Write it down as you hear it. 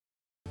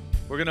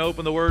We're going to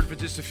open the Word for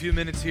just a few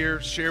minutes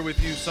here, share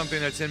with you something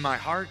that's in my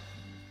heart,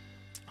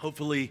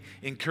 hopefully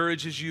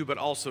encourages you, but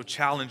also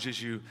challenges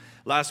you.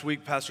 Last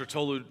week, Pastor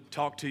Tolu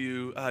talked to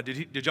you.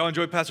 Did y'all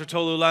enjoy Pastor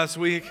Tolu last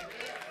week?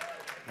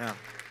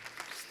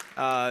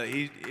 Yeah.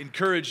 He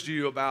encouraged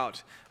you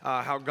about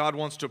how God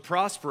wants to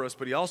prosper us,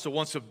 but He also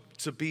wants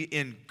to be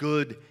in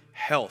good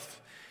health.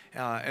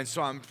 And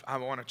so I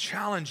want to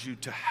challenge you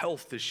to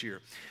health this year.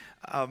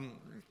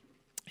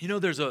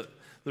 There's a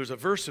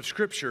verse of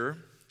Scripture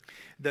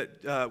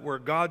that where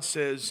God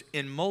says,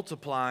 "In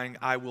multiplying,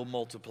 I will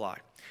multiply."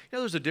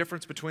 There's a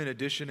difference between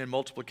addition and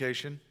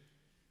multiplication.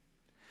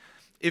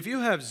 If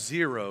you have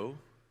 0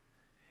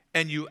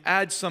 and you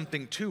add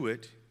something to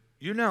it,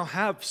 you now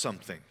have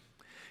something.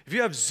 If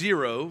you have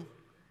 0,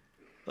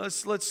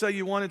 let's say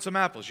you wanted some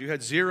apples. You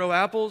had 0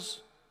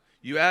 apples.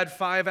 You add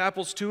 5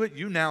 apples to it,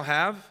 you now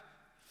have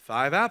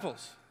 5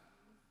 apples.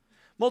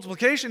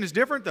 Multiplication is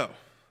different though.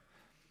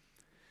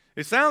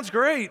 It sounds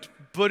great,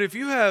 but if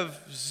you have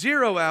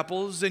 0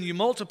 apples and you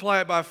multiply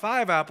it by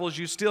 5 apples,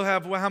 you still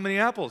have how many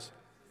apples?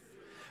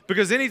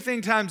 Because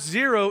anything times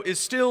 0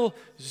 is still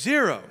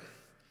 0.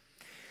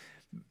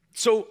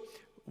 So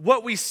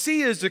what we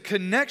see is a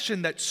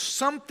connection that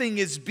something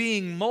is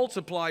being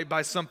multiplied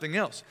by something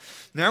else.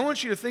 Now I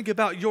want you to think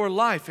about your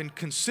life and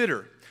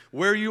consider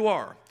where you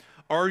are.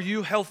 Are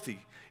you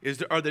healthy?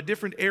 Are the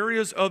different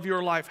areas of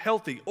your life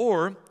healthy?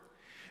 Or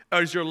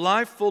is your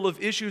life full of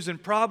issues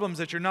and problems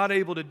that you're not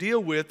able to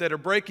deal with that are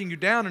breaking you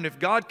down? And if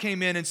God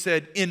came in and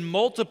said, "In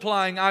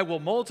multiplying, I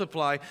will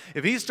multiply,"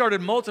 if He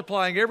started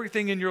multiplying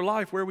everything in your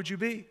life, where would you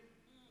be?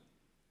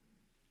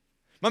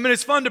 I mean,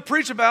 it's fun to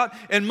preach about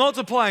and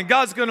multiplying.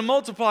 God's going to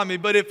multiply me.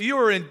 But if you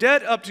are in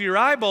debt up to your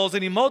eyeballs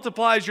and He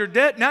multiplies your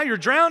debt, now you're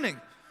drowning.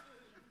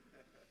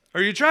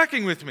 Are you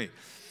tracking with me?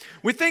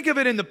 We think of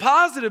it in the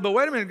positive, but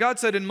wait a minute, God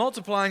said, "In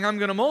multiplying, I'm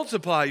going to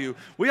multiply you."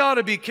 We ought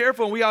to be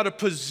careful and we ought to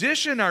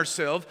position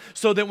ourselves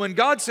so that when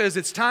God says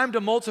it's time to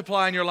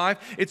multiply in your life,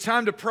 it's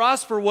time to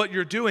prosper what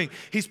you're doing.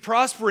 He's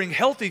prospering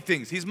healthy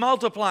things. He's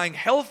multiplying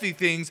healthy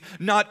things,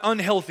 not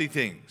unhealthy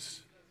things.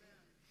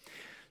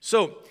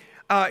 So,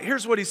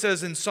 here's what He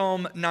says in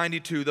Psalm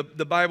 92.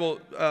 The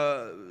Bible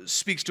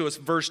speaks to us,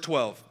 verse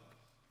 12.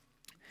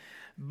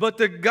 "But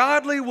the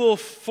godly will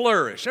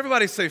flourish."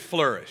 Everybody say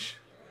flourish.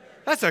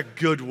 That's a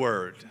good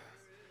word.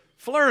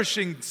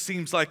 Flourishing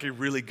seems like a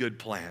really good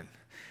plan.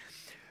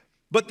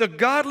 "But the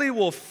godly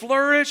will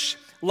flourish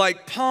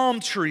like palm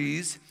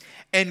trees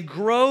and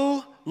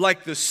grow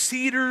like the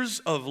cedars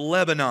of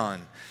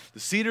Lebanon."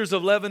 The cedars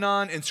of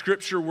Lebanon in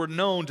Scripture were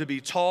known to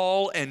be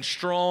tall and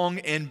strong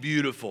and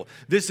beautiful.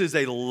 This is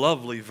a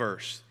lovely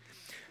verse.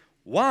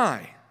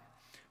 Why?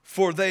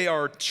 "For they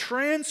are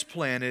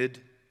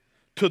transplanted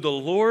to the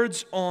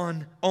Lord's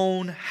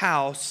own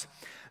house.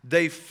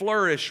 They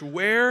flourish"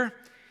 where?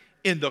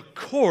 "In the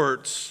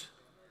courts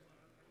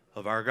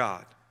of our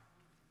God."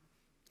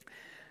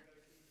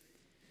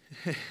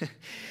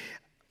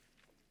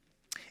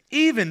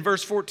 Even,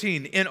 verse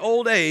 14, "in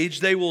old age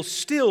they will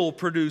still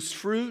produce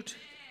fruit."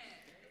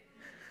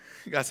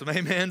 Got some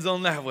amens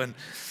on that one.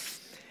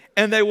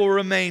 "And they will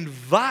remain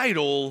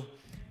vital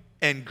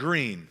and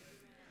green."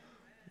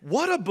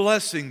 What a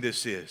blessing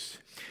this is,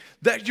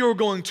 that you're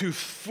going to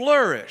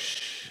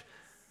flourish.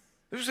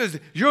 This says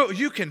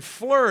you can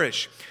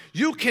flourish.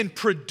 You can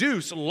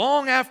produce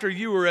long after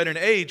you were at an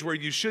age where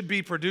you should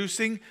be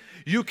producing.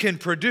 You can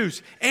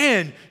produce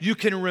and you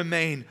can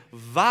remain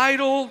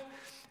vital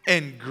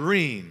and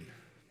green.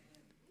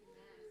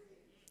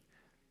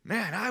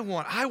 Man, I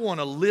want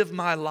to live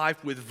my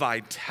life with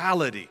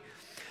vitality.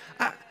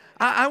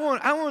 I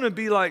want to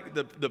be like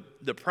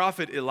the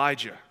prophet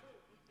Elijah.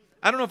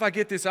 I don't know if I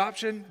get this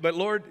option, but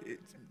Lord,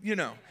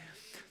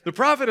 the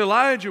prophet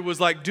Elijah was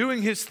like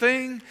doing his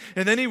thing,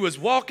 and then he was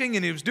walking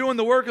and he was doing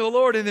the work of the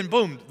Lord, and then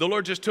boom, the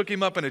Lord just took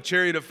him up in a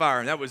chariot of fire,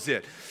 and that was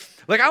it.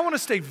 Like, I want to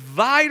stay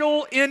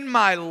vital in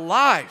my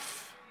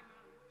life.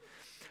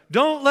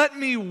 Don't let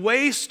me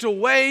waste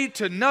away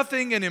to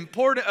nothing and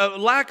a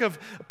lack of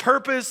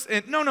purpose.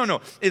 And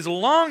no. As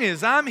long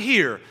as I'm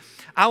here,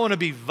 I want to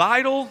be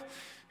vital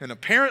and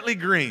apparently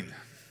green.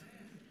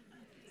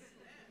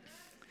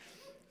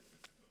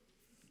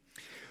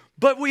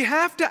 But we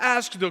have to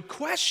ask the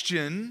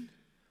question,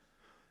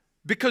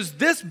 because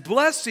this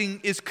blessing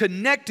is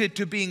connected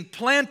to being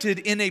planted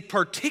in a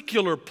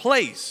particular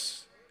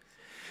place.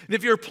 And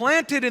if you're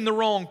planted in the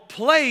wrong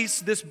place,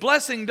 this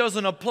blessing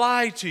doesn't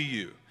apply to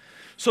you.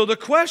 So the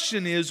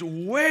question is,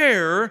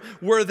 where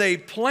were they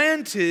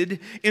planted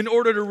in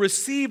order to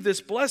receive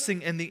this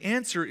blessing? And the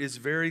answer is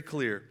very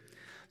clear.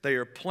 They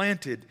are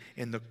planted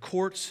in the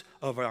courts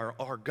of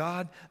our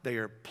God. They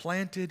are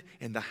planted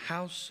in the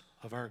house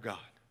of our God.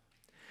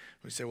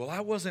 We say, "Well, I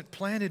wasn't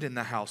planted in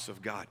the house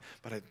of God."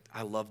 But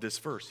I love this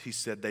verse. He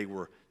said they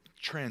were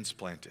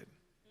transplanted.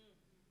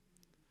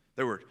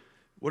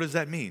 What does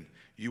that mean?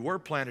 You were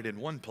planted in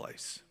one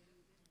place.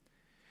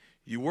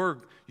 You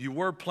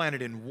were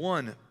planted in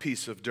one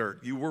piece of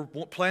dirt. You were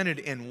planted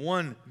in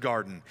one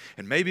garden.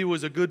 And maybe it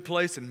was a good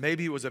place and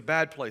maybe it was a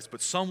bad place.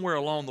 But somewhere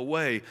along the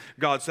way,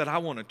 God said, I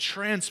want to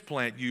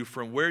transplant you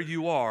from where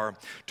you are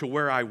to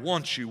where I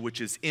want you,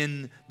 which is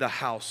in the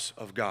house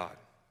of God.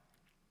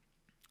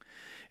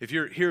 If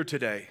you're here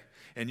today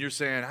and you're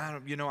saying,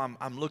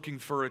 I'm looking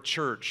for a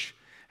church,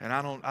 and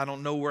I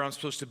don't know where I'm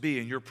supposed to be,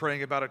 and you're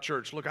praying about a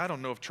church. Look, I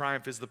don't know if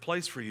Triumph is the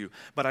place for you,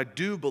 but I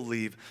do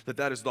believe that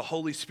that is the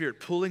Holy Spirit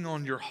pulling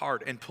on your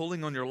heart and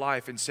pulling on your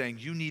life and saying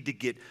you need to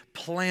get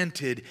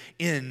planted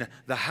in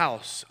the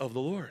house of the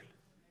Lord.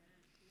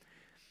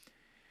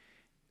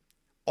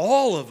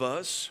 All of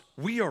us,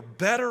 we are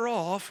better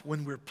off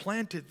when we're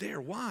planted there.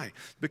 Why?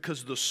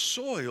 Because the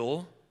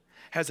soil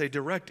has a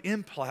direct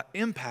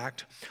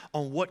impact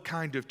on what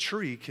kind of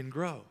tree can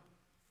grow.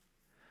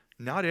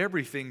 Not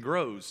everything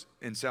grows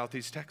in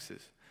Southeast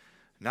Texas.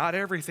 Not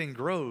everything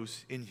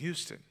grows in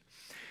Houston.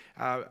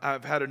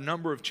 I've had a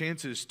number of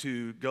chances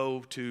to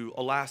go to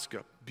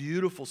Alaska.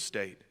 Beautiful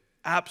state.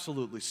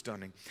 Absolutely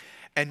stunning.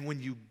 And when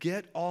you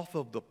get off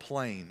of the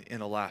plane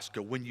in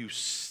Alaska, when you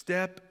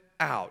step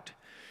out,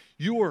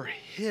 you are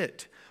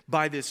hit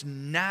by this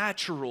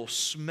natural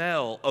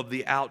smell of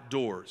the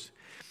outdoors.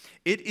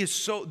 It is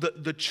so,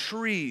 the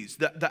trees,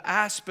 the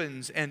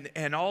aspens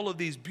and all of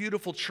these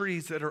beautiful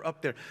trees that are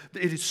up there,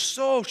 it is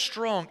so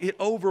strong, it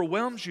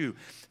overwhelms you.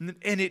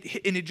 And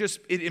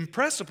it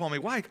impressed upon me,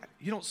 why?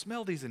 You don't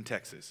smell these in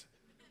Texas.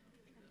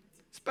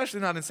 Especially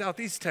not in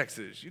Southeast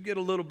Texas. You get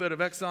a little bit of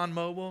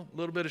ExxonMobil, a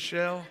little bit of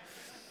Shell.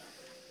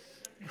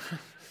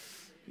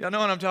 Y'all know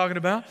what I'm talking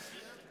about?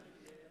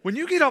 When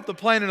you get off the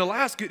plane in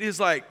Alaska, it is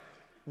like,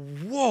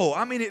 whoa,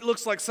 I mean, it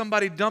looks like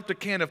somebody dumped a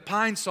can of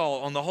Pine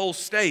Sol on the whole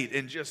state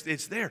and just,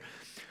 it's there.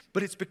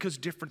 But it's because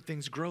different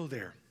things grow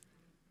there.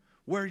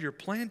 Where you're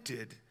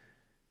planted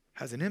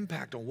has an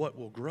impact on what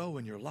will grow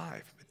in your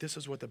life. But this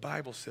is what the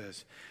Bible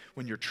says.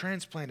 When you're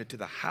transplanted to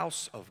the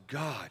house of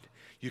God,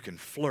 you can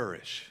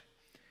flourish.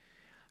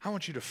 I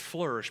want you to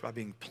flourish by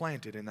being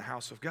planted in the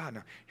house of God.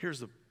 Now,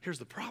 here's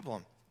the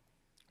problem.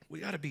 We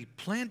got to be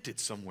planted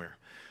somewhere.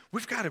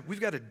 We've got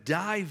to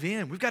dive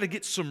in. We've got to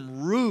get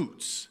some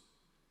roots.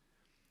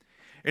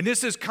 And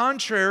this is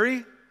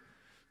contrary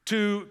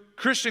to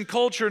Christian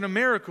culture in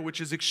America,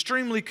 which is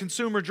extremely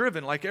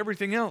consumer-driven, like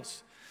everything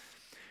else.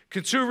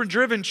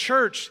 Consumer-driven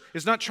church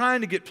is not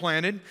trying to get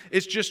planted.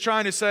 It's just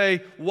trying to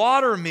say,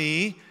 water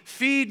me,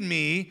 feed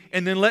me,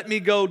 and then let me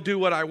go do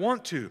what I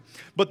want to.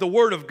 But the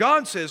Word of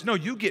God says, no,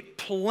 you get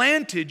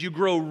planted, you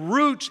grow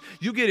roots,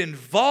 you get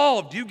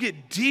involved, you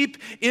get deep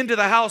into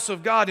the house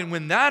of God. And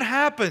when that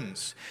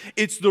happens,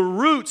 it's the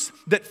roots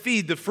that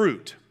feed the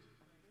fruit.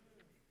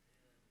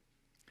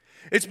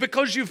 It's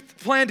because you've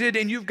planted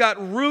and you've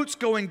got roots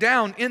going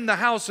down in the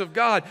house of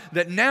God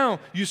that now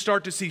you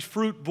start to see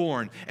fruit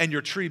born and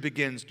your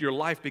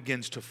life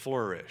begins to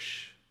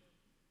flourish.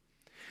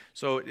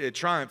 So at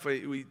Triumph,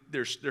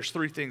 there's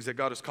three things that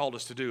God has called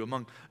us to do.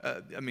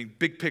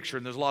 Big picture,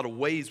 and there's a lot of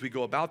ways we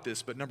go about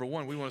this, but number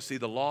one, we want to see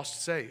the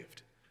lost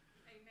saved.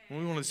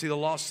 Amen. We want to see the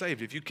lost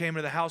saved. If you came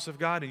to the house of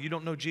God and you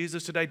don't know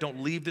Jesus today,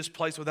 don't leave this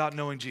place without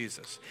knowing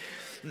Jesus.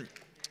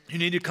 You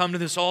need to come to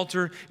this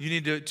altar. You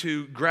need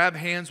to grab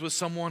hands with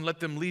someone, let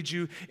them lead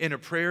you in a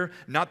prayer.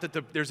 Not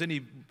that there's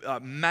any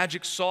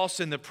magic sauce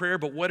in the prayer,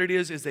 but what it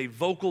is a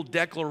vocal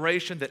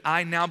declaration that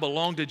I now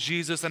belong to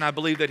Jesus and I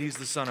believe that He's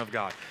the Son of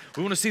God.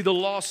 We want to see the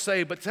lost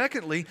saved, but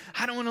secondly,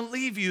 I don't want to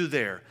leave you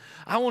there.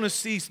 I want to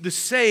see the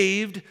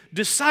saved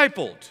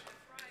discipled.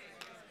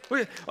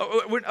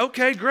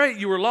 Okay, great.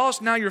 You were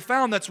lost, now you're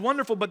found. That's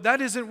wonderful, but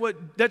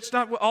that's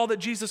not all that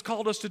Jesus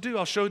called us to do.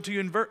 I'll show it to you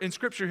in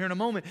Scripture here in a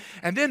moment.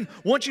 And then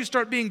once you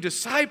start being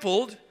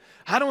discipled,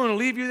 I don't want to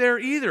leave you there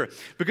either,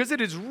 because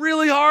it is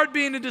really hard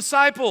being a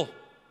disciple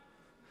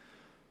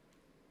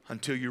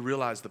until you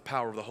realize the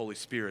power of the Holy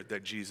Spirit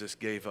that Jesus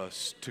gave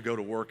us to go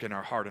to work in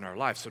our heart and our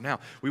life. So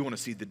now we want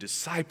to see the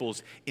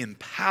disciples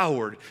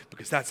empowered,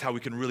 because that's how we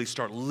can really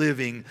start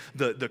living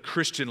the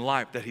Christian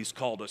life that He's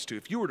called us to.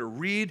 If you were to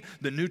read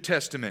the New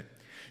Testament,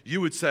 you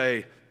would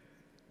say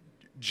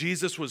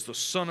Jesus was the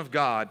Son of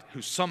God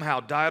who somehow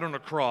died on a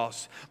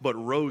cross but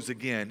rose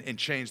again and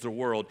changed the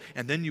world.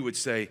 And then you would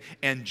say,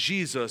 and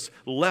Jesus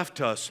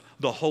left us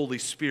the Holy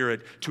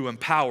Spirit to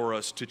empower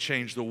us to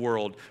change the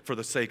world for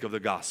the sake of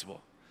the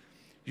gospel.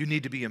 You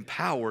need to be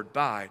empowered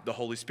by the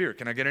Holy Spirit.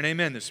 Can I get an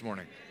amen this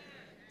morning?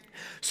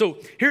 So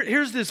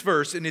here's this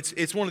verse, and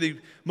it's one of the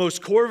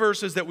most core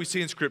verses that we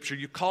see in Scripture.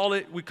 We call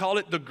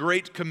it the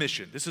Great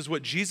Commission. This is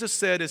what Jesus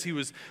said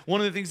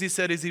one of the things He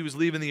said as He was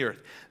leaving the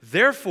earth.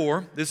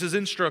 Therefore, this is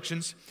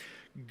instructions,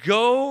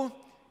 go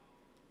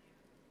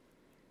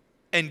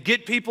and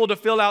get people to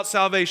fill out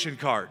salvation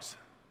cards.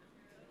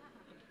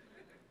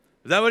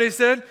 Is that what He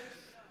said?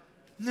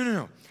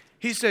 No.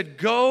 He said,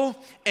 go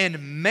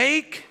and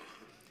make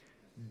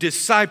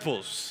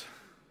disciples.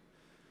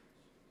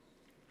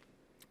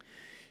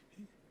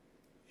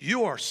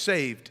 You are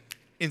saved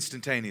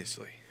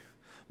instantaneously.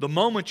 The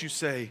moment you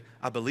say,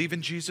 I believe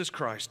in Jesus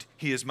Christ,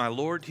 He is my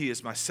Lord, He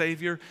is my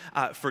Savior,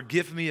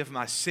 forgive me of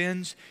my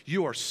sins,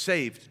 you are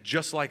saved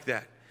just like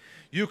that.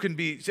 You can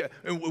be,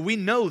 we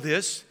know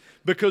this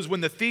because when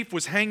the thief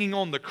was hanging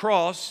on the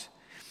cross,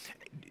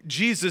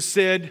 Jesus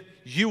said,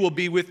 you will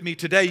be with me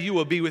today, you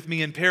will be with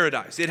me in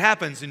paradise. It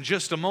happens in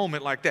just a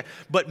moment like that.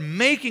 But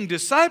making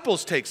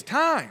disciples takes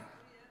time.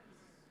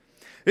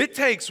 It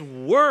takes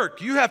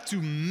work. You have to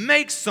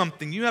make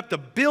something. You have to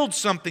build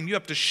something. You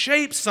have to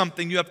shape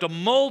something. You have to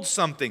mold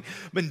something.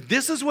 But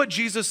this is what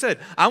Jesus said.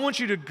 I want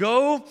you to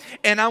go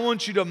and I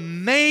want you to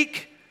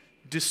make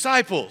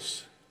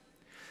disciples.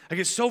 I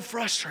get so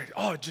frustrated.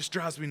 Oh, it just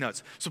drives me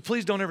nuts. So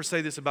please don't ever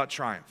say this about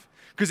Triumph.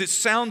 Because it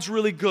sounds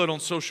really good on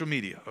social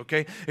media,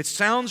 okay? It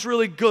sounds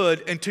really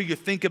good until you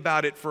think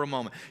about it for a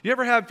moment. You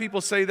ever have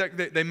people say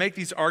that they make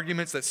these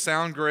arguments that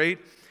sound great,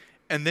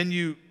 and then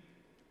you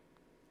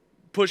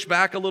push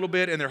back a little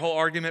bit and their whole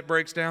argument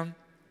breaks down?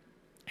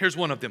 Here's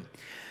one of them.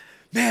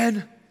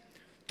 Man,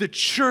 the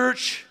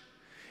church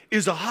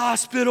is a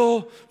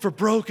hospital for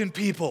broken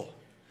people.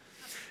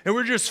 And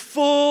we're just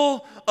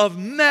full of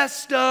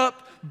messed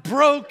up,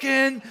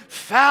 broken,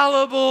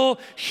 fallible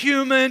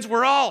humans.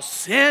 We're all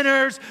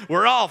sinners.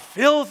 We're all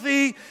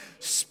filthy.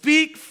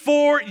 Speak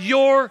for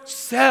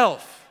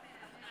yourself.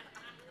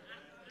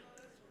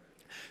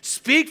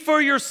 Speak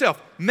for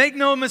yourself. Make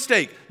no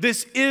mistake,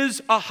 this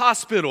is a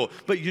hospital.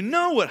 But you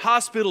know what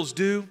hospitals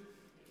do?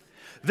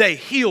 They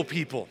heal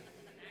people.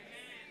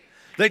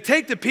 They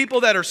take the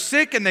people that are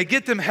sick and they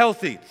get them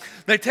healthy.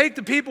 They take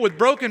the people with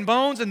broken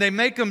bones and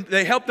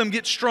they help them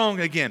get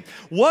strong again.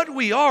 What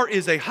we are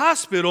is a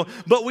hospital,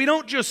 but we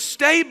don't just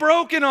stay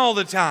broken all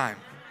the time.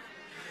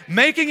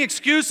 Making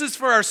excuses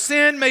for our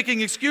sin, making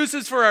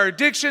excuses for our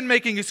addiction,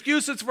 making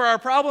excuses for our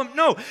problem.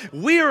 No,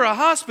 we are a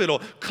hospital.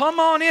 Come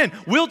on in.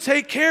 We'll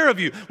take care of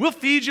you. We'll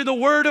feed you the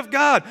Word of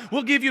God.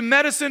 We'll give you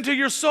medicine to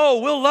your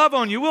soul. We'll love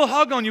on you. We'll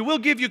hug on you. We'll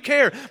give you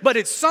care. But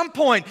at some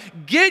point,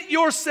 get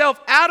yourself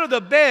out of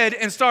the bed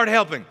and start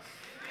helping.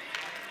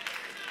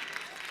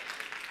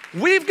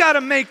 We've got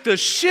to make the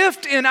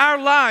shift in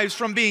our lives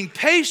from being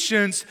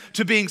patients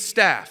to being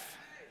staff.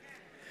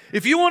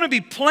 If you want to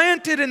be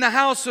planted in the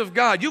house of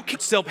God, you keep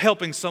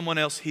helping someone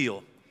else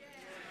heal.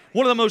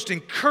 One of the most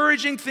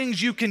encouraging things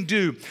you can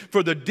do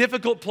for the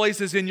difficult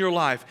places in your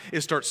life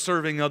is start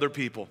serving other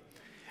people.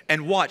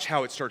 And watch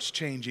how it starts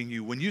changing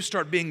you. When you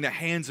start being the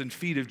hands and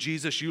feet of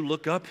Jesus, you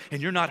look up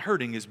and you're not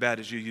hurting as bad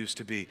as you used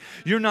to be.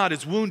 You're not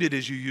as wounded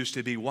as you used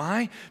to be.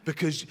 Why?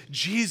 Because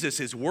Jesus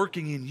is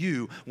working in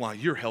you while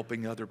you're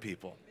helping other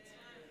people.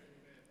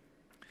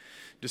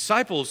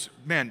 Disciples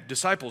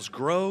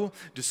grow,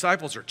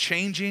 disciples are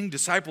changing,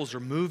 disciples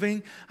are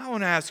moving. I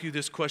want to ask you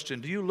this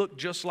question. Do you look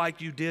just like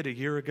you did a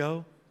year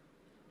ago?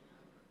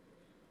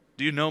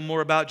 Do you know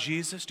more about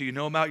Jesus? Do you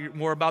know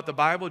more about the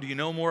Bible? Do you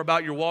know more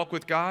about your walk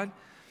with God?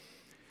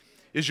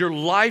 Is your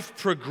life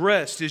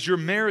progressed? Is your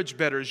marriage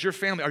better? Is your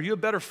family? Are you a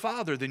better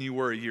father than you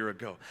were a year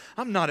ago?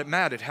 I'm not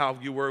mad at how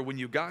you were when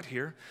you got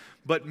here.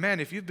 But man,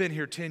 if you've been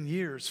here 10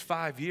 years,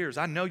 5 years,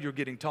 I know you're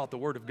getting taught the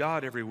Word of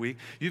God every week.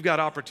 You've got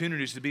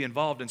opportunities to be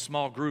involved in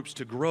small groups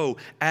to grow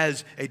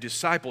as a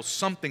disciple.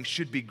 Something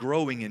should be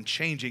growing and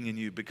changing in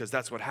you because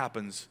that's what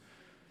happens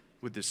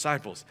with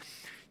disciples.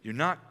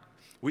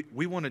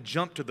 We want to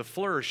jump to the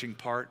flourishing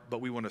part,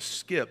 but we want to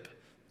skip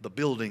the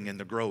building and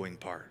the growing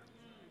part.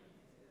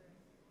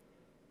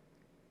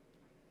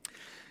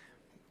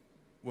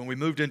 When we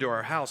moved into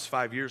our house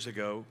 5 years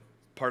ago,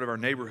 part of our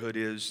neighborhood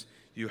is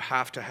you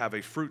have to have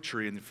a fruit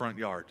tree in the front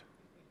yard.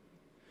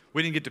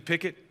 We didn't get to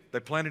pick it. They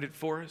planted it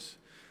for us.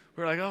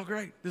 We were like, oh,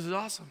 great. This is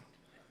awesome.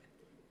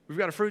 We've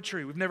got a fruit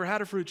tree. We've never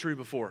had a fruit tree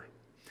before.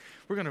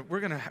 We're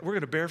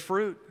gonna bear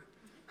fruit.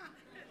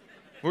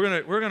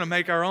 We're gonna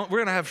make our own. We're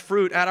gonna have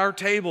fruit at our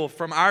table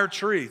from our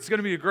tree. It's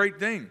gonna be a great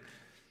thing.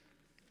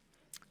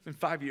 It's been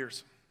 5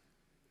 years.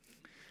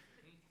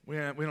 We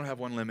don't have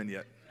one lemon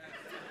yet.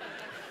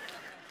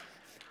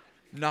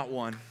 Not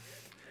one.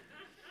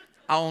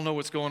 I don't know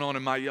what's going on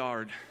in my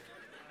yard.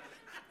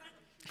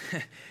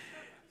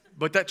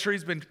 But that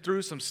tree's been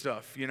through some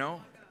stuff, you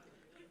know.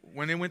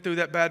 When it went through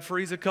that bad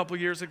freeze a couple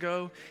years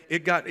ago,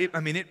 it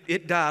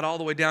died all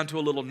the way down to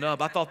a little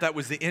nub. I thought that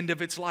was the end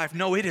of its life.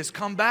 No, it has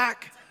come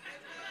back.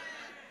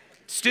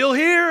 Still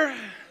here.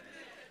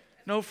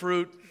 No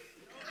fruit.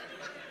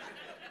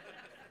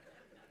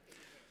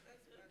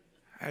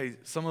 Hey,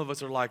 some of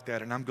us are like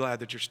that, and I'm glad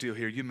that you're still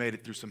here. You made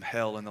it through some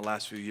hell in the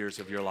last few years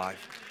of your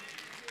life.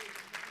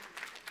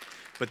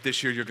 But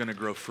this year you're going to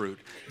grow fruit.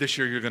 This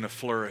year you're going to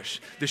flourish.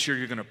 This year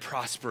you're going to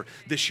prosper.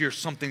 This year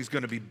something's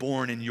going to be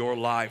born in your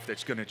life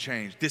that's going to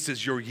change. This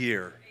is your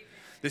year.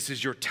 This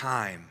is your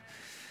time.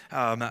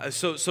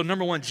 So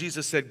number one,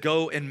 Jesus said,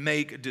 go and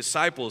make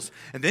disciples.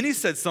 And then he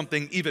said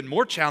something even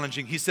more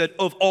challenging. He said,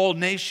 of all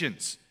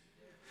nations.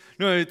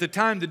 No, at the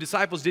time, the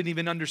disciples didn't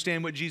even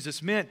understand what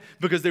Jesus meant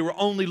because they were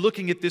only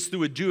looking at this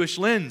through a Jewish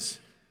lens.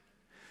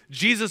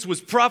 Jesus was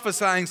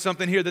prophesying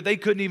something here that they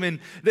couldn't even,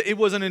 it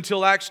wasn't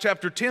until Acts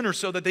chapter 10 or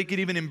so that they could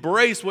even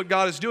embrace what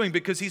God is doing,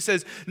 because he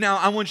says, now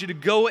I want you to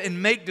go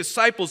and make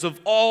disciples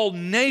of all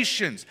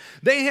nations.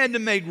 They had to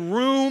make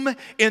room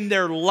in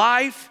their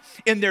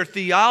life, in their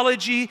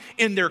theology,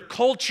 in their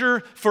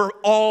culture for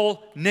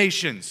all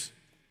nations.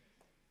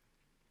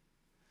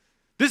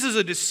 This is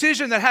a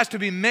decision that has to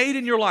be made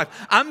in your life.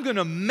 I'm going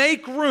to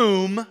make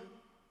room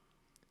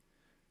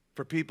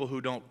for people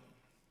who don't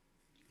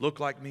look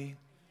like me,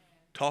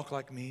 talk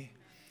like me,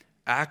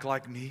 act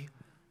like me,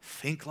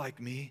 think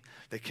like me.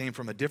 They came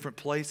from a different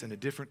place and a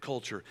different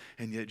culture.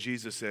 And yet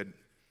Jesus said,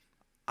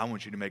 I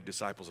want you to make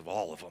disciples of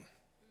all of them.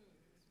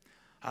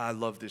 I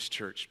love this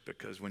church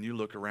because when you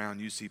look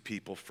around, you see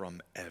people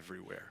from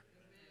everywhere.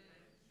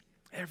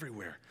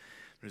 Everywhere.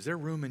 Is there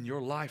room in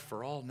your life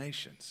for all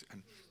nations?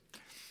 And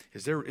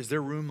is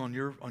there room on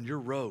your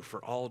row for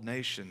all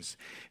nations?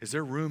 Is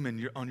there room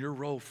on your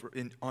row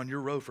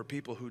for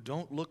people who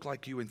don't look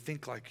like you and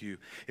think like you?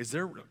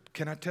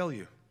 Can I tell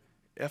you,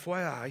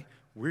 FYI,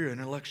 we're in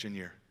an election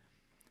year,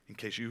 in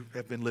case you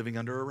have been living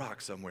under a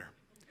rock somewhere.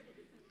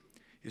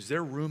 Is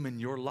there room in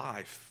your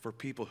life for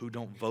people who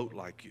don't vote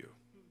like you?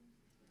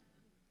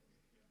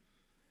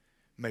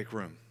 Make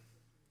room.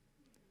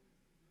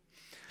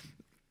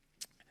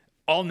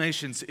 All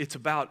nations, it's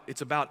about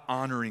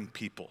honoring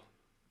people.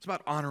 It's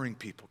about honoring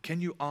people.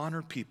 Can you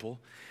honor people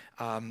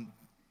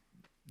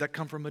that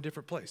come from a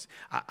different place?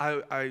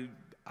 I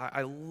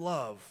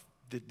love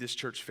this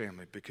church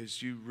family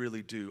because you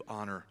really do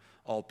honor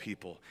all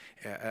people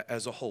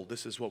as a whole.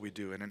 This is what we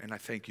do, and I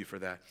thank you for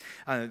that.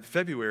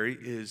 February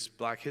is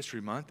Black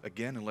History Month.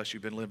 Again, unless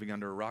you've been living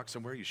under a rock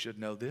somewhere, you should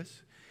know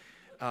this.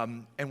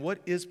 And what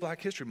is Black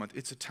History Month?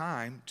 It's a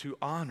time to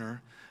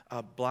honor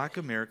Black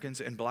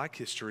Americans and Black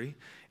history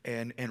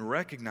and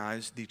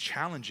recognize the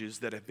challenges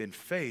that have been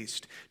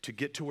faced to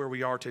get to where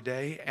we are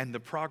today and the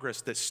progress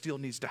that still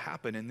needs to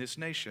happen in this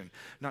nation.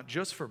 Not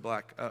just for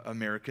Black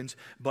Americans,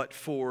 but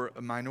for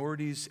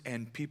minorities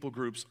and people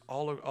groups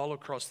all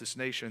across this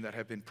nation that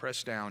have been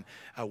pressed down.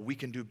 We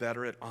can do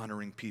better at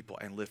honoring people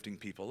and lifting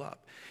people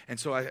up. And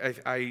so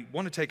I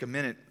want to take a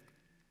minute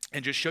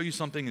and just show you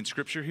something in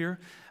Scripture here.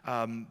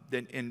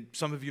 And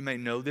some of you may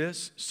know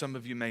this, some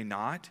of you may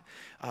not.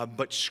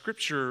 But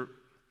Scripture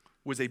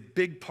was a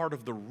big part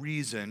of the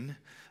reason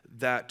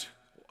that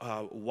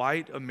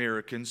white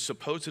Americans,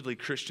 supposedly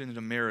Christian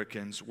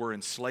Americans, were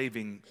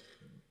enslaving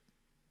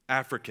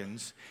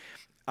Africans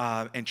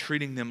and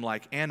treating them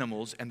like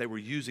animals, and they were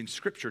using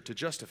Scripture to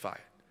justify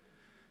it.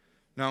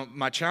 Now,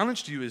 my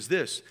challenge to you is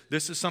this.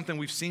 This is something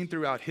we've seen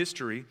throughout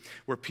history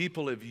where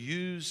people have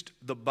used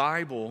the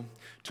Bible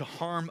to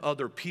harm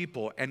other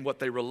people, and what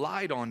they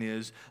relied on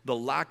is the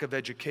lack of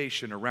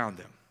education around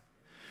them.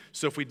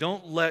 So if we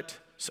don't let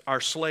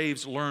our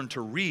slaves learn to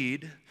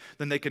read,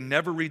 then they can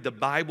never read the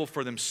Bible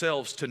for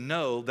themselves to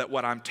know that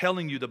what I'm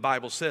telling you the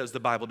Bible says, the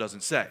Bible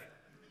doesn't say.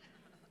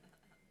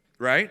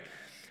 Right?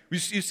 You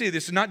see,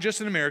 this is not just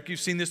in America. You've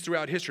seen this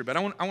throughout history. But I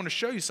want to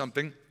show you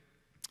something.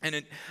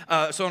 And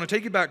so I want to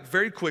take you back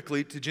very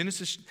quickly to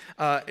Genesis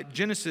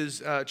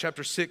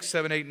chapter 6,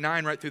 7, 8,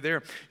 9, right through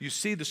there. You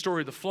see the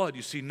story of the flood.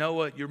 You see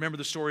Noah. You remember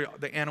the story,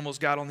 the animals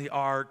got on the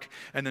ark,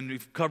 and then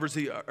it covers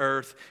the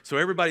earth. So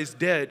everybody's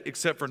dead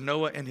except for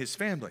Noah and his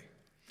family.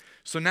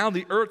 So now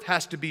the earth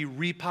has to be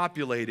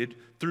repopulated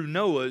through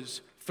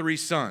Noah's 3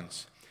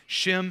 sons,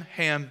 Shem,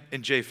 Ham,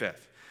 and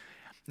Japheth.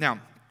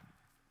 Now,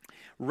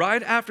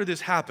 right after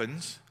this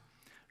happens,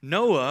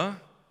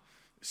 Noah,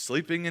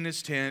 sleeping in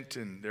his tent,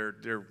 and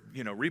they're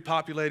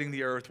repopulating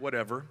the earth,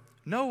 whatever.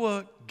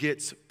 Noah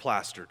gets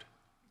plastered.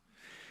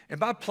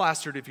 And by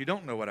plastered, if you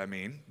don't know what I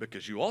mean,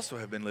 because you also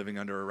have been living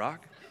under a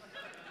rock,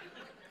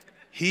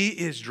 he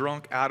is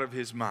drunk out of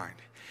his mind.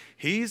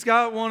 He's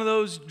got one of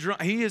those,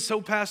 he is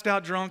so passed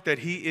out drunk that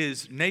he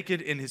is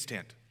naked in his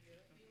tent.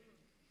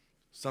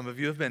 Some of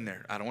you have been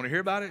there. I don't want to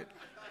hear about it.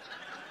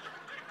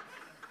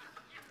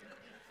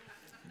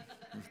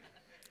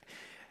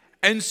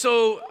 And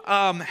so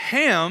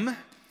Ham,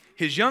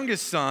 his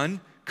youngest son,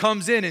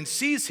 comes in and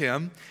sees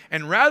him,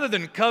 and rather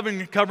than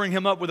covering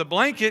him up with a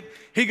blanket,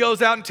 he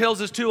goes out and tells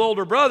his 2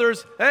 older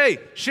brothers, hey,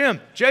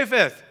 Shem,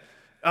 Japheth,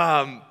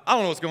 I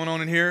don't know what's going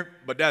on in here,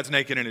 but Dad's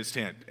naked in his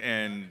tent.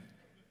 And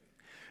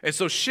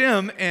so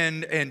Shem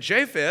and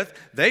Japheth,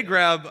 they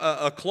grab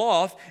a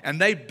cloth and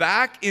they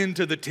back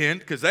into the tent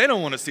because they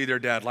don't want to see their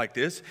dad like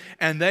this,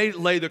 and they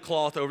lay the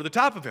cloth over the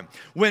top of him.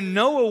 When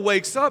Noah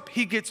wakes up,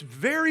 he gets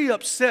very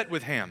upset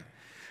with Ham.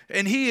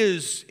 And he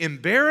is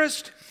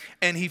embarrassed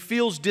and he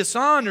feels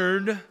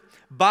dishonored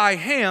by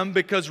Ham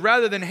because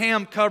rather than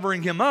Ham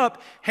covering him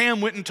up,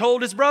 Ham went and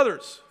told his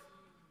brothers.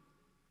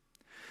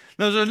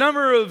 Now, there's a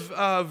number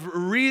of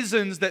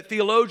reasons that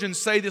theologians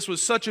say this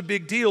was such a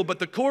big deal, but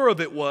the core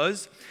of it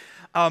was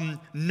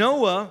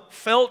Noah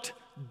felt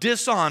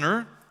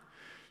dishonor,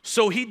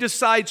 so he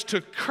decides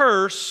to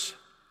curse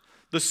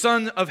the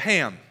son of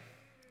Ham.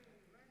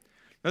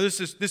 Now,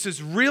 this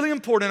is really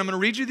important. I'm going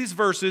to read you these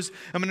verses.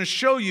 I'm going to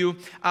show you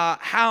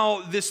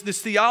how this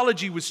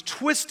theology was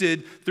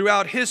twisted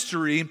throughout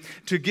history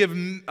to give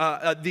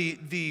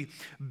the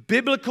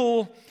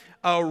biblical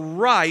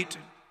right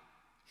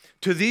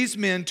to these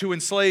men to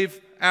enslave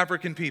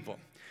African people.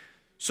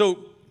 So,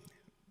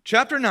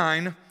 chapter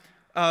 9,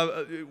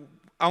 I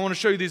want to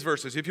show you these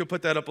verses. If you'll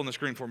put that up on the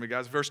screen for me,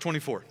 guys. Verse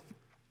 24.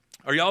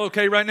 Are y'all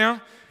okay right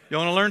now? You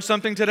want to learn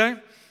something today?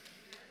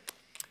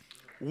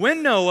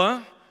 When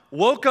Noah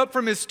woke up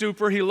from his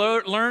stupor, he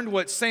learned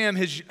what Ham,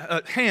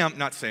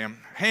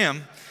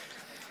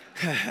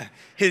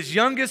 his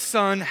youngest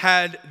son,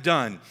 had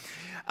done.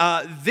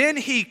 Then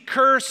he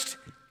cursed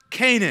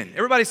Canaan.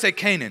 Everybody say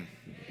Canaan.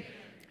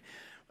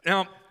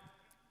 Now,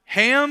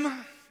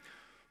 Ham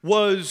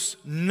was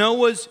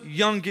Noah's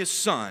youngest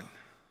son.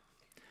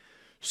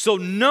 So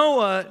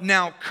Noah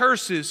now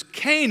curses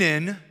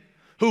Canaan,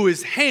 who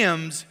is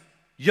Ham's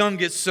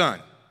youngest son.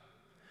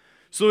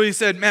 So he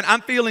said, man,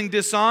 I'm feeling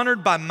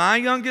dishonored by my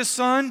youngest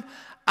son.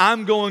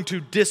 I'm going to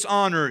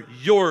dishonor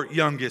your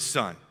youngest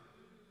son.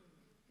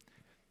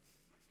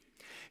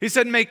 He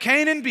said, may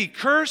Canaan be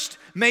cursed.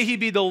 May he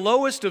be the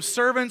lowest of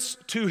servants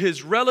to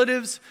his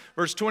relatives.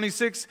 Verse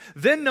 26,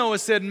 then Noah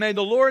said, may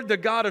the Lord, the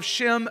God of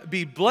Shem,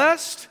 be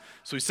blessed.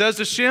 So he says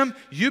to Shem,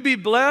 you be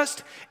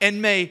blessed.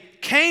 And may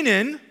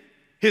Canaan,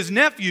 his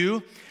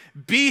nephew,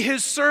 be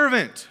his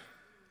servant.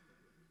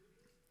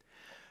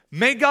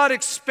 May God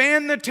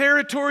expand the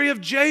territory of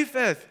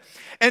Japheth,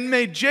 and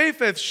may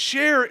Japheth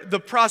share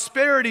the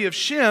prosperity of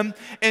Shem,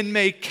 and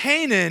may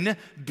Canaan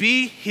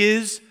be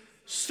his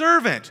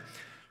servant.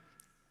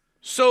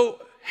 So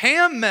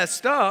Ham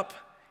messed up.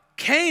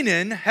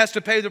 Canaan has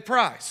to pay the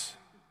price.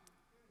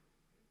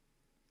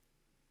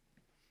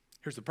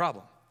 Here's the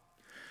problem.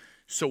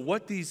 So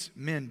what these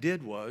men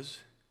did was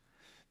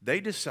they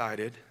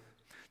decided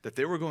that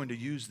they were going to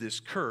use this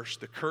curse,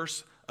 the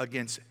curse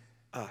against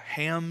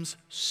Ham's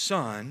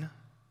son,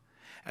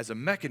 as a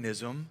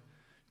mechanism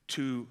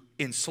to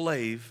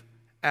enslave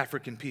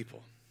African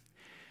people.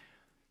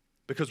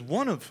 Because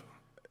one of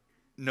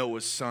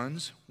Noah's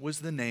sons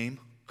was the name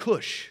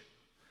Cush.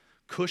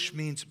 Cush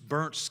means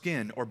burnt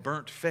skin or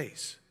burnt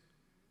face.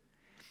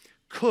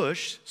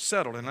 Cush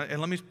settled, and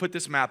let me put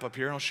this map up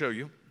here and I'll show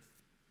you.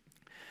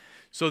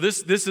 So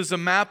this is a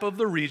map of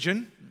the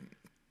region.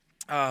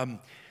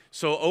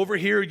 So over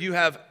here you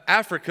have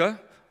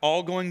Africa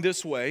all going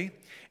this way.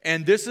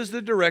 And this is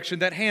the direction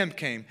that Ham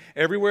came.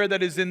 Everywhere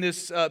that is in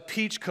this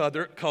peach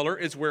color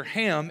is where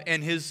Ham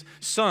and his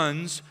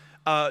sons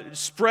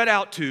spread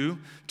out to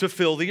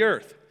fill the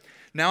earth.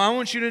 Now I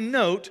want you to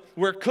note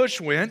where Cush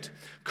went.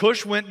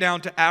 Cush went down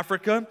to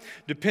Africa.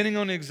 Depending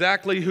on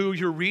exactly who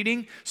you're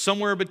reading,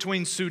 somewhere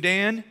between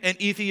Sudan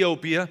and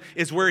Ethiopia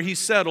is where he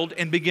settled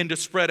and began to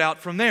spread out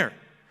from there.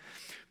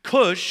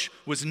 Cush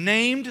was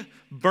named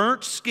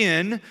burnt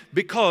skin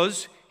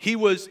because he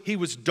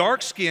was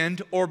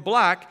dark-skinned or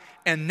black.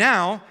 And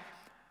now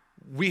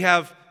we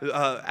have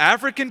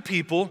African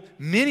people,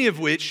 many of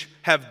which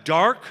have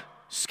dark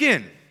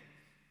skin.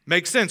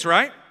 Makes sense,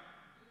 right?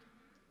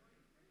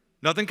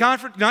 Nothing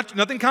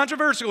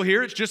controversial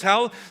here. It's just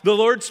how the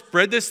Lord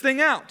spread this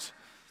thing out.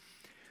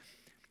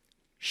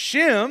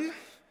 Shem,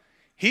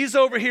 he's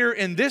over here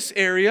in this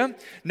area.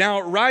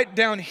 Now, right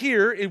down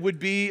here, it would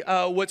be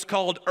what's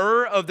called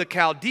Ur of the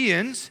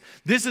Chaldeans.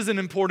 This is an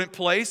important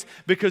place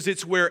because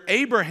it's where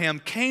Abraham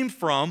came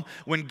from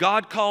when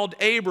God called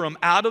Abram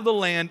out of the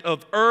land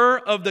of Ur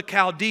of the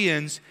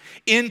Chaldeans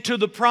into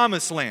the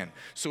promised land.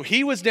 So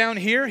he was down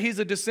here. He's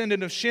a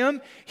descendant of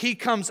Shem. He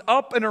comes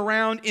up and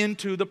around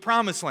into the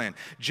promised land.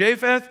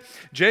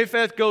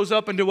 Japheth goes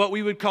up into what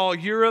we would call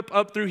Europe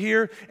up through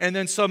here, and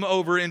then some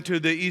over into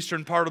the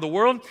eastern part of the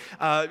world.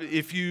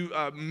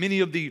 Many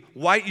of the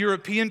white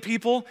European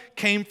people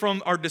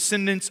are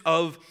descendants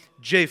of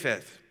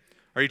Japheth.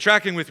 Are you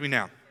tracking with me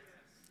now?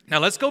 Now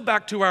let's go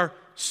back to our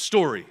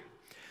story.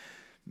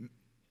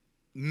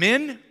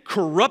 Men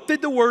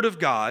corrupted the word of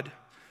God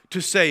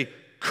to say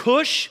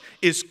Cush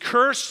is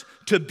cursed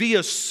to be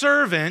a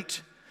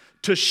servant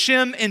to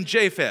Shem and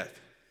Japheth.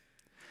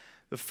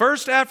 The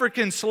first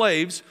African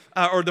slaves,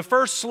 or the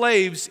first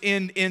slaves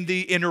in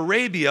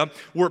Arabia,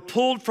 were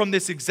pulled from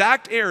this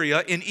exact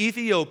area in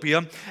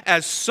Ethiopia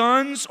as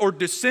sons or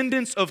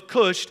descendants of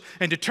Cush,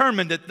 and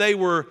determined that they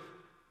were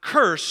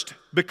cursed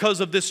because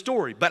of this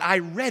story. But I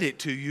read it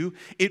to you.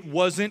 It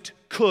wasn't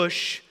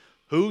Cush.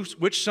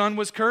 Which son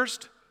was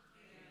cursed?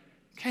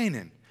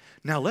 Canaan.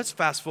 Now let's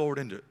fast forward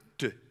into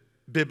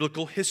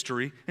biblical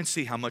history and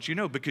see how much you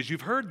know, because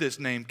you've heard this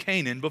name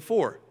Canaan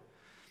before.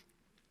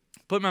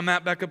 Put my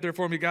map back up there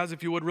for me, guys,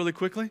 if you would, really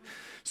quickly.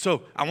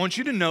 So I want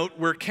you to note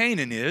where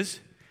Canaan is.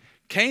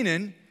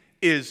 Canaan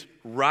is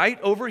right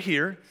over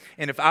here.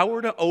 And if I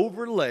were to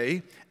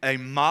overlay a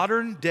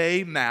modern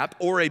day map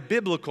or a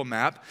biblical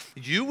map,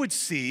 you would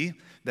see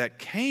that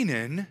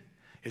Canaan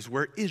is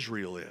where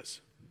Israel is.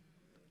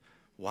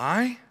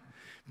 Why?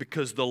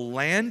 Because the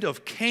land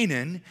of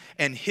Canaan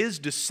and his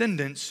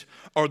descendants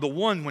are the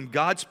one when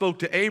God spoke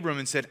to Abram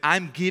and said,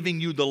 I'm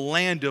giving you the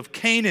land of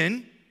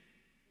Canaan.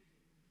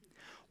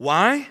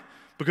 Why?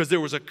 Because there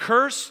was a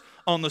curse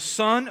on the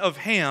son of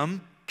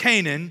Ham,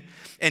 Canaan,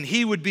 and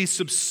he would be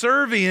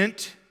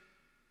subservient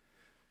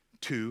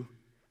to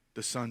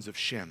the sons of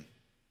Shem.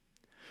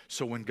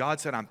 So when God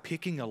said, I'm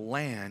picking a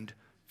land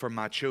for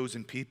my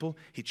chosen people,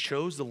 he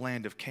chose the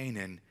land of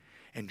Canaan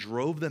and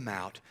drove them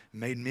out,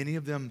 made many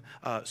of them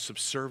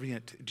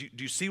subservient. Do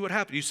you see what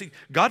happened? You see,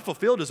 God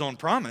fulfilled his own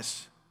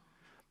promise,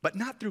 but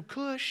not through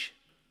Cush.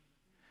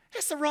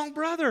 It's the wrong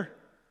brother.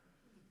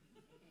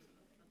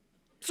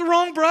 It's the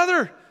wrong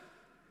brother.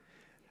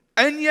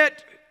 And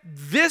yet,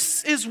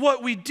 this is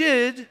what we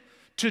did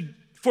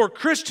for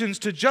Christians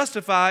to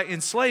justify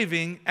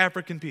enslaving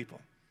African people.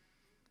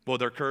 Well,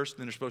 they're cursed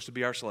and they're supposed to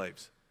be our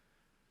slaves.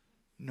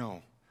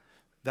 No,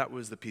 that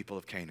was the people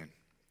of Canaan.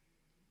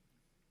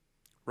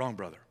 Wrong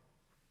brother.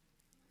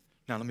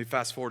 Now, let me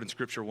fast forward in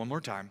Scripture one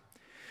more time.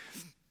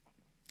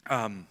 Do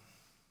you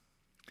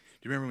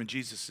remember when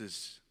Jesus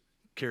is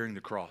carrying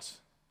the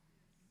cross?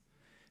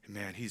 And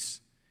man,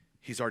 he's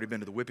already been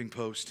to the whipping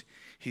post.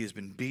 He has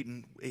been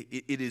beaten.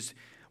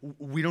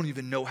 We don't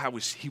even know how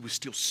he was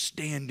still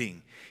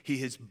standing.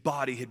 His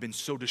body had been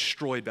so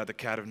destroyed by the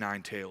cat of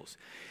nine tails.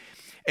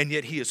 And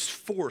yet he is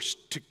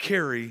forced to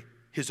carry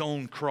his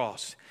own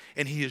cross.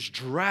 And he is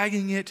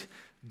dragging it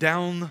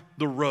down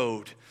the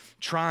road,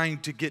 trying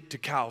to get to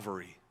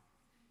Calvary.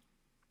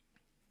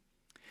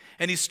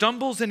 And he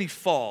stumbles and he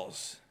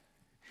falls.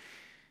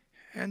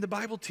 And the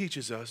Bible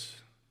teaches us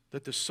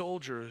that the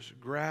soldiers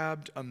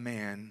grabbed a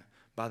man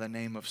by the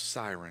name of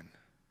Simon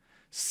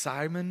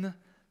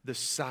the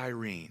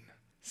Cyrene.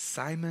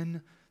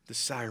 Simon the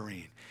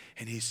Cyrene.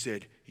 And he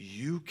said,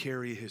 you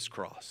carry his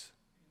cross.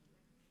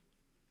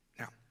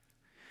 Now,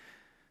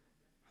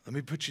 let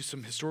me put you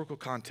some historical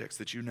context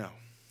that you know.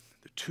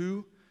 The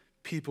two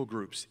people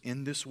groups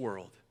in this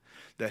world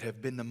that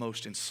have been the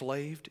most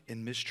enslaved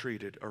and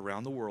mistreated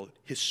around the world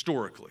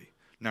historically,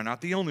 now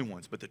not the only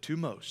ones, but the two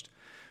most,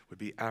 would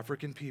be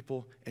African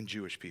people and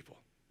Jewish people.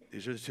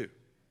 These are the two.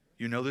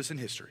 You know this in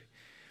history.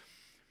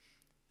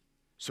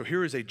 So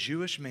here is a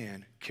Jewish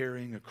man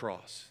carrying a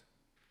cross.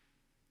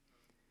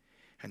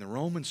 And the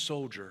Roman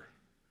soldier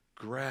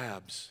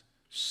grabs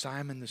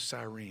Simon the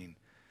Cyrene.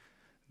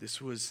 This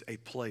was a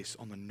place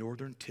on the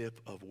northern tip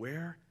of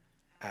where?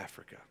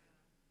 Africa.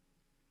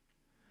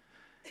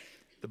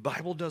 The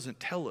Bible doesn't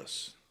tell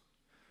us,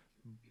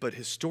 but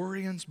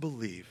historians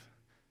believe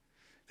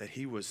that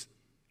he was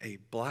a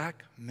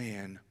black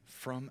man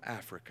from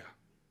Africa.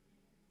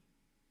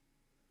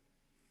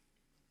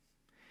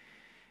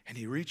 And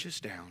he reaches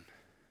down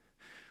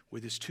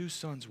with his two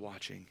sons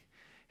watching,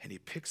 and he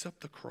picks up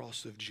the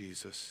cross of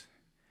Jesus,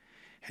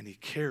 and he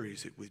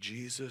carries it with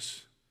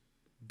Jesus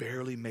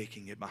barely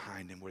making it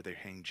behind him where they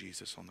hang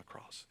Jesus on the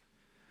cross.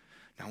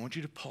 Now I want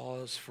you to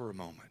pause for a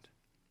moment.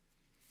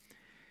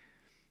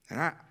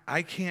 And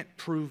I can't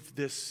prove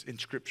this in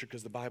Scripture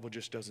because the Bible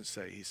just doesn't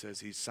say. He says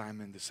he's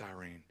Simon the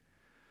Cyrene.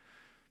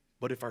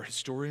 But if our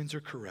historians are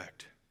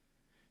correct,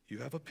 you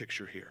have a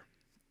picture here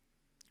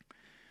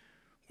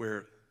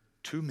where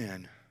two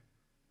men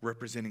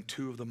representing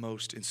two of the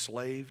most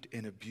enslaved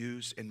and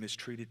abused and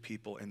mistreated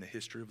people in the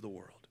history of the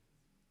world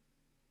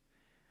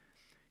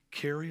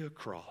carry a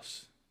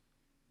cross,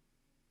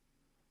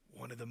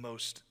 one of the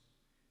most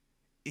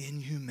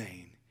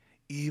inhumane,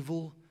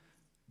 evil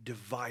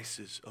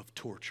devices of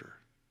torture.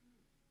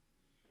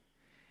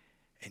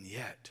 And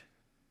yet,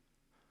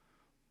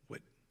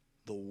 what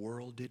the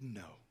world didn't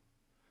know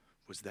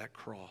was that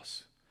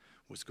cross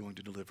was going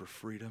to deliver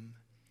freedom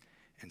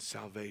and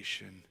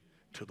salvation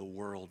to the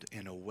world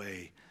in a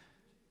way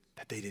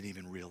that they didn't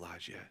even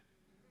realize yet.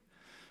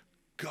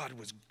 God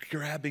was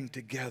grabbing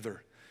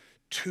together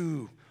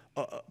two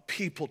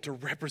people to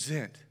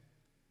represent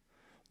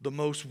the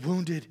most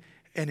wounded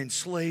and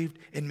enslaved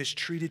and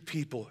mistreated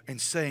people and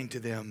saying to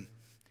them,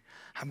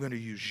 I'm going to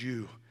use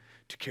you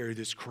to carry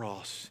this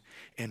cross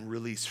and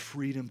release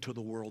freedom to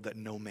the world that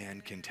no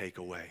man can take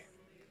away.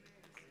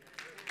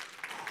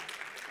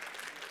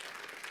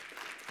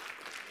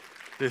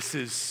 This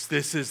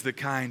is the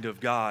kind of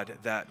God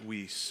that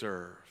we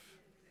serve.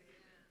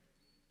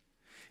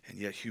 And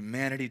yet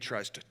humanity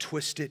tries to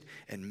twist it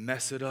and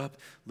mess it up.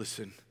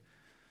 Listen,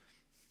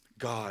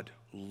 God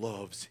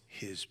loves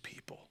his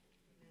people.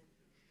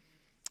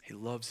 He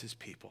loves his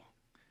people.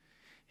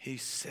 He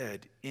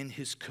said in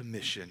his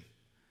commission,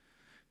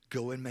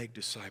 go and make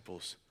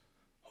disciples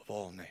of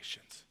all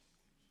nations.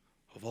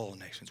 Of all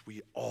nations.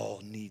 We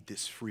all need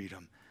this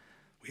freedom.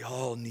 We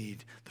all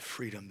need the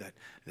freedom that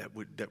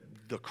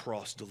the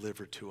cross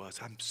delivered to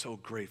us. I'm so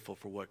grateful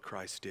for what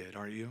Christ did,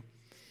 aren't you?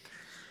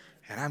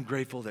 And I'm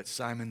grateful that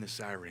Simon the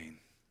Cyrene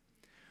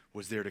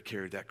was there to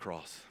carry that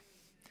cross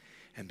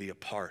and be a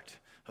part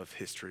of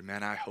history.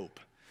 Man, I hope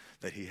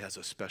that he has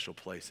a special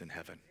place in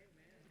heaven.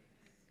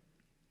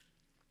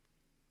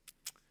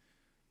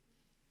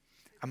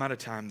 I'm out of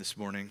time this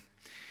morning,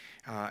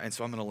 and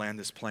so I'm going to land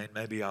this plane.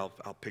 Maybe I'll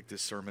pick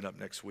this sermon up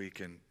next week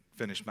and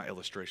finish my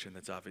illustration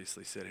that's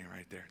obviously sitting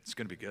right there. It's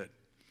going to be good.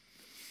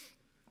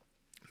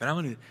 But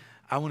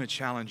I want to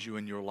challenge you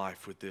in your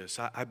life with this.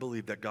 I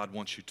believe that God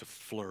wants you to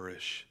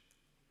flourish.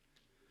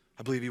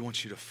 I believe He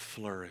wants you to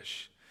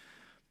flourish.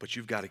 But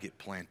you've got to get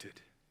planted.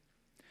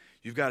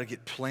 You've got to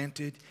get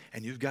planted,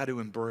 and you've got to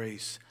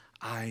embrace,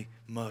 I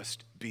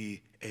must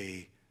be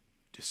a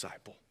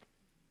disciple.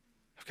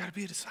 I've got to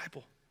be a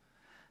disciple.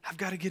 I've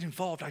got to get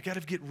involved. I've got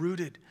to get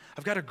rooted.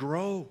 I've got to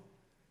grow.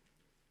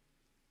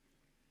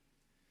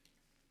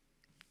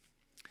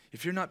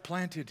 If you're not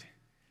planted,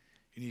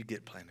 you need to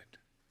get planted.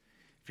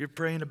 If you're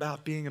praying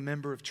about being a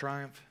member of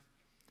Triumph,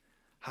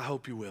 I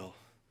hope you will.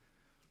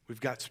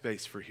 We've got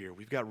space for here.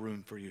 We've got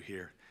room for you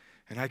here.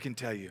 And I can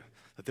tell you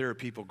that there are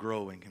people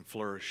growing and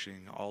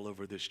flourishing all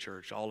over this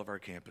church, all of our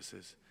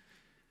campuses.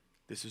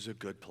 This is a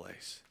good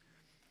place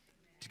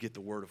to get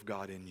the Word of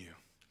God in you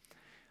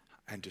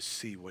and to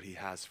see what He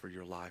has for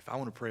your life. I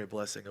want to pray a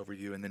blessing over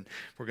you, and then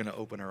we're going to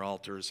open our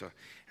altars,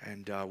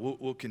 and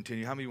we'll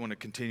continue. How many want to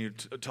continue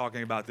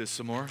talking about this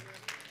some more?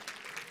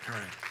 All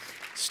right.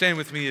 Stand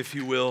with me, if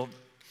you will.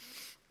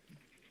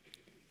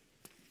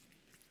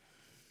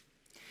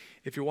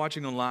 If you're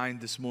watching online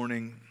this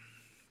morning,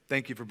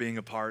 thank you for being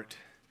a part.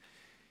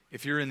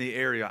 If you're in the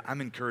area,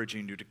 I'm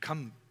encouraging you to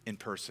come in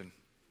person.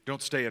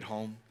 Don't stay at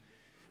home.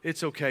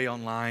 It's okay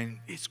online.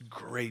 It's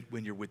great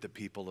when you're with the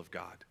people of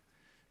God.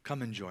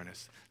 Come and join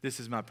us. This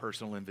is my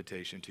personal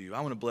invitation to you.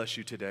 I want to bless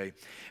you today.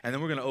 And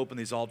then we're going to open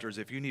these altars.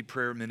 If you need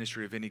prayer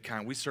ministry of any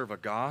kind, we serve a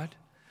God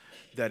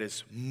that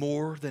is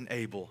more than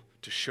able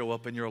to show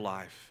up in your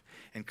life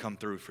and come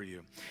through for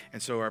you. And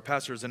so our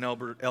pastors and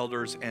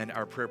elders and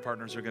our prayer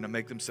partners are going to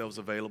make themselves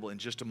available in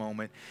just a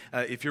moment.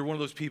 If you're one of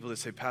those people that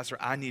say, Pastor,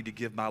 I need to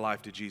give my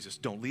life to Jesus,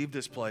 don't leave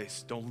this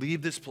place. Don't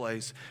leave this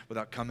place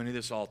without coming to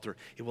this altar.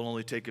 It will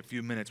only take a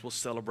few minutes. We'll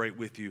celebrate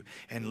with you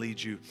and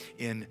lead you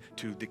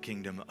into the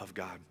kingdom of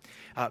God.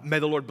 May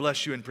the Lord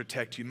bless you and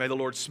protect you. May the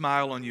Lord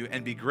smile on you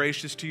and be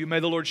gracious to you. May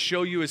the Lord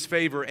show you His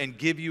favor and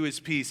give you His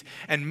peace.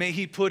 And may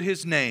He put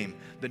His name,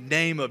 the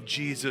name of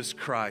Jesus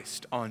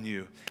Christ, on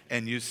you.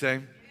 And you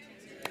say,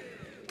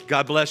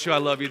 God bless you. I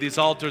love you. These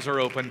altars are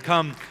open.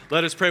 Come,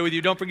 let us pray with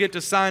you. Don't forget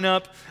to sign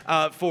up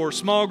for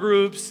small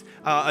groups,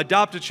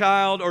 adopt a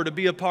child, or to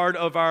be a part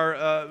of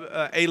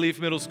our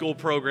A-Leaf Middle School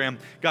program.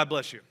 God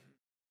bless you.